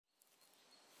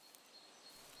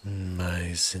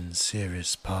My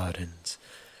sincerest pardons,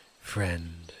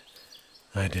 friend.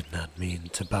 I did not mean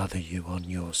to bother you on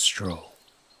your stroll.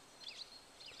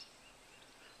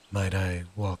 Might I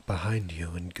walk behind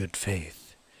you in good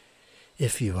faith?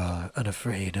 If you are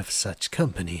unafraid of such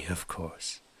company, of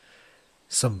course.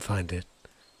 Some find it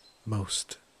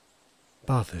most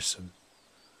bothersome.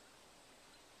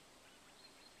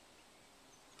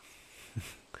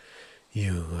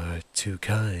 You are too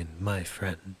kind, my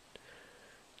friend.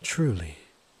 Truly,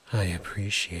 I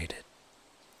appreciate it.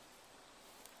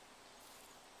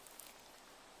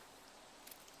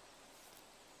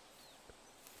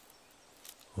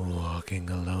 Walking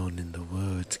alone in the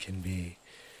woods can be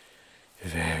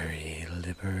very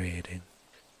liberating.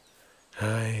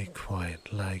 I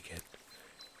quite like it,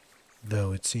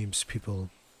 though it seems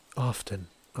people often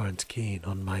aren't keen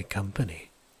on my company.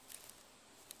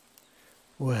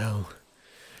 Well,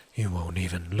 you won't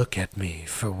even look at me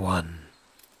for one.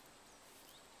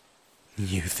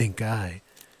 You think I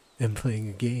am playing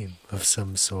a game of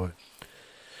some sort.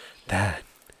 That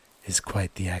is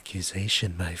quite the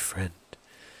accusation, my friend.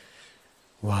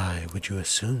 Why would you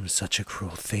assume such a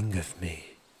cruel thing of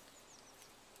me?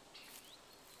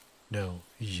 No,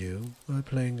 you are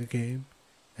playing a game,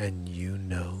 and you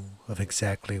know of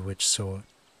exactly which sort.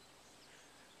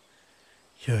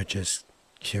 You're just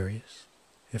curious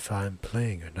if I'm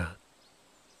playing or not.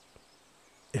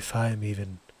 If I'm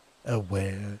even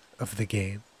aware of the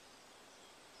game.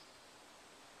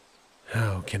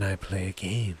 How can I play a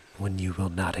game when you will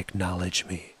not acknowledge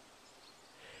me?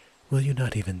 Will you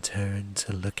not even turn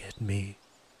to look at me?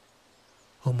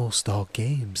 Almost all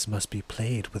games must be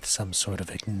played with some sort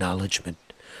of acknowledgement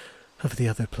of the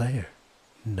other player,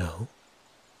 no?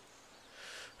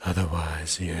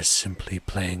 Otherwise you're simply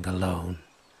playing alone,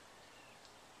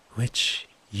 which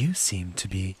you seem to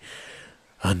be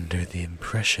under the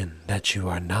impression that you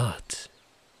are not.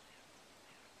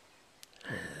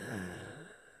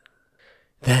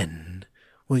 Then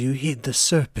will you heed the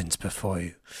serpents before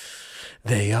you?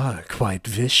 They are quite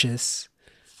vicious.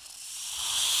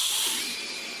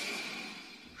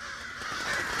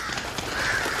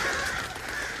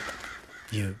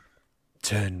 You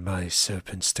turn my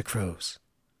serpents to crows.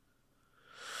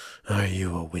 Are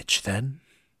you a witch then?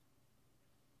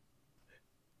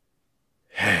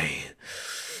 Hey,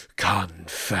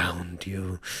 confound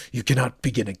you. You cannot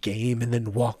begin a game and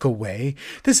then walk away.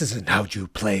 This isn't how you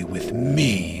play with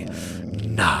me.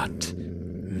 Not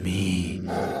me.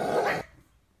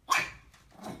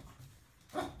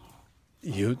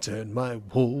 You turn my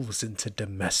wolves into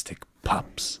domestic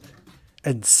pups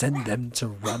and send them to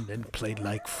run and play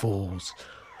like fools.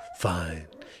 Fine.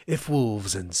 If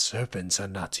wolves and serpents are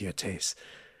not to your taste,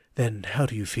 then how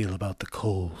do you feel about the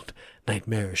cold,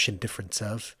 nightmarish indifference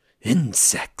of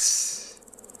insects?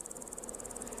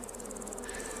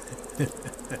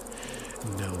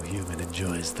 No human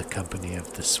enjoys the company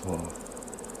of the swarm.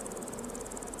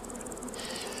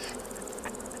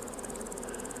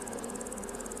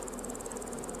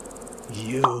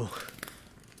 You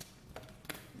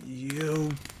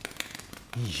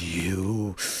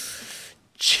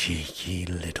cheeky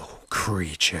little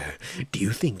creature. Do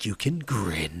you think you can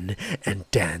grin and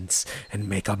dance and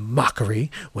make a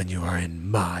mockery when you are in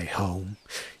my home?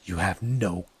 You have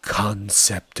no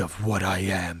concept of what I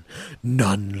am,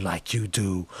 none like you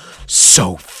do,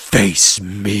 so face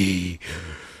me.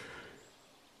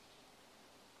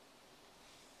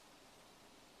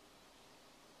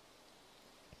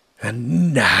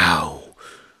 And now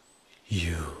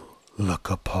you look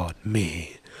upon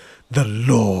me, the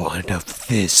lord of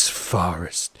this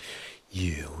forest,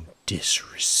 you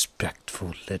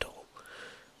disrespectful little.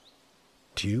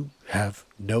 Do you have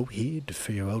no heed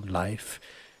for your own life?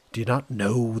 Do you not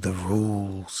know the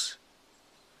rules?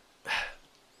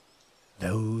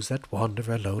 Those that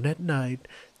wander alone at night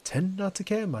tend not to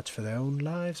care much for their own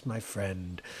lives, my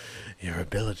friend. Your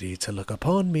ability to look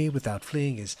upon me without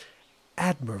fleeing is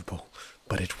admirable,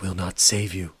 but it will not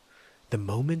save you. The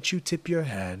moment you tip your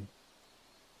hand...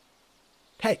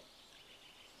 Hey!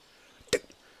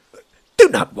 Do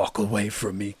not walk away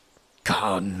from me.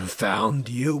 Confound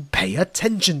you. Pay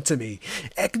attention to me.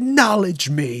 Acknowledge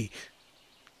me.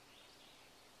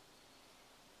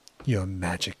 Your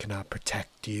magic cannot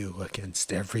protect you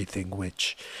against everything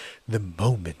which, the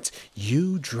moment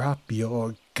you drop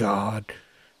your guard...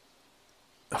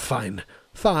 Fine,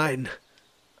 fine.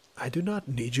 I do not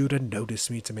need you to notice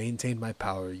me to maintain my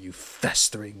power, you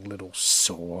festering little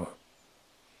sore.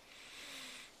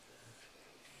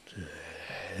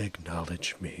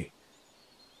 Acknowledge me.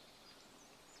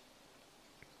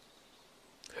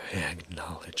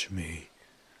 Acknowledge me.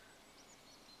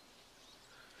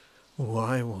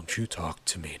 Why won't you talk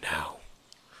to me now?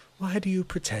 Why do you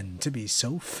pretend to be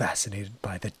so fascinated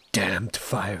by the damned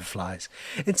fireflies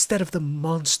instead of the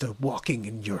monster walking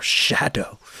in your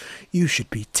shadow? You should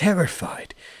be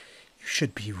terrified. You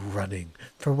should be running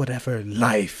for whatever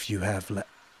life you have left.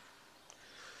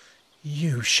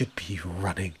 You should be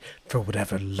running for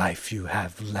whatever life you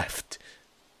have left.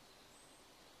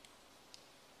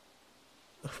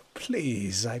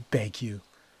 Please, I beg you.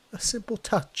 A simple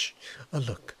touch, a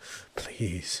look.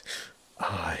 Please,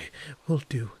 I will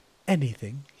do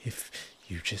anything if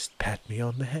you just pat me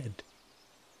on the head.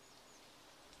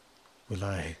 Will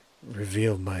I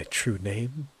reveal my true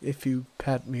name if you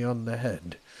pat me on the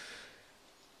head?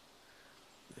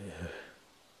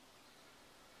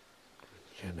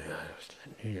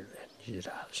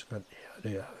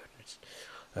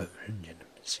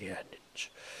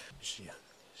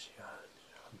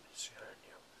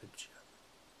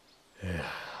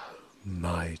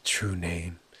 My true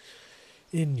name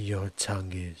in your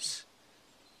tongue is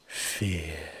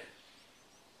fear.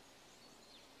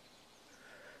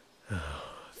 Oh,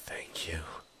 thank you.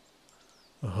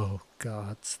 Oh,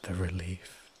 God's the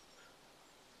relief.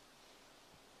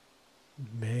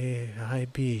 May I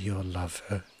be your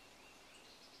lover?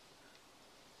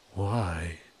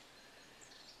 Why?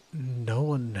 No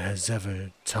one has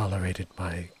ever tolerated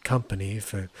my company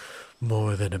for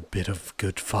more than a bit of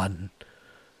good fun,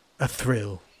 a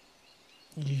thrill.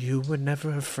 You were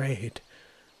never afraid.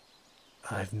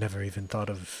 I've never even thought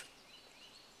of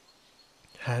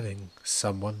having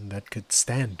someone that could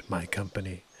stand my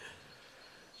company.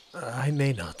 I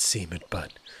may not seem it,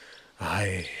 but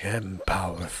I am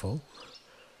powerful.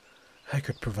 I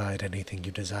could provide anything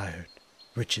you desired.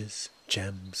 Riches,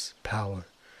 gems, power.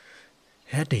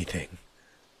 Anything.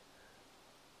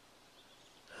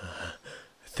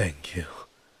 Thank you.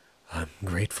 I'm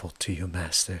grateful to you,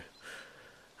 Master.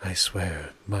 I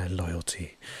swear my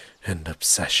loyalty and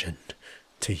obsession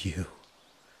to you,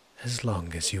 as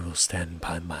long as you will stand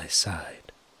by my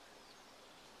side.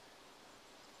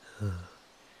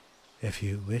 If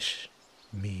you wish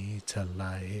me to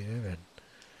lie here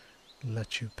and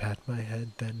let you pat my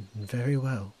head, then very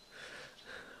well.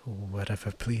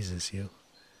 Whatever pleases you.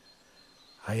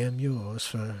 I am yours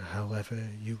for however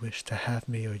you wish to have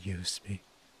me or use me.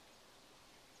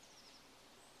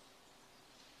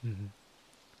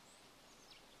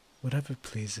 Whatever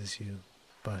pleases you,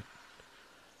 but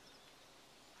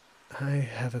I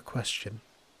have a question.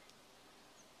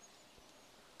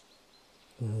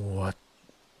 What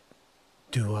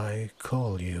do I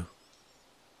call you?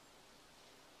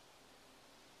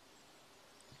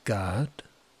 God?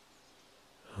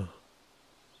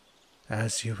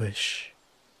 As you wish.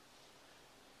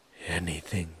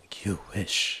 Anything you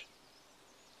wish.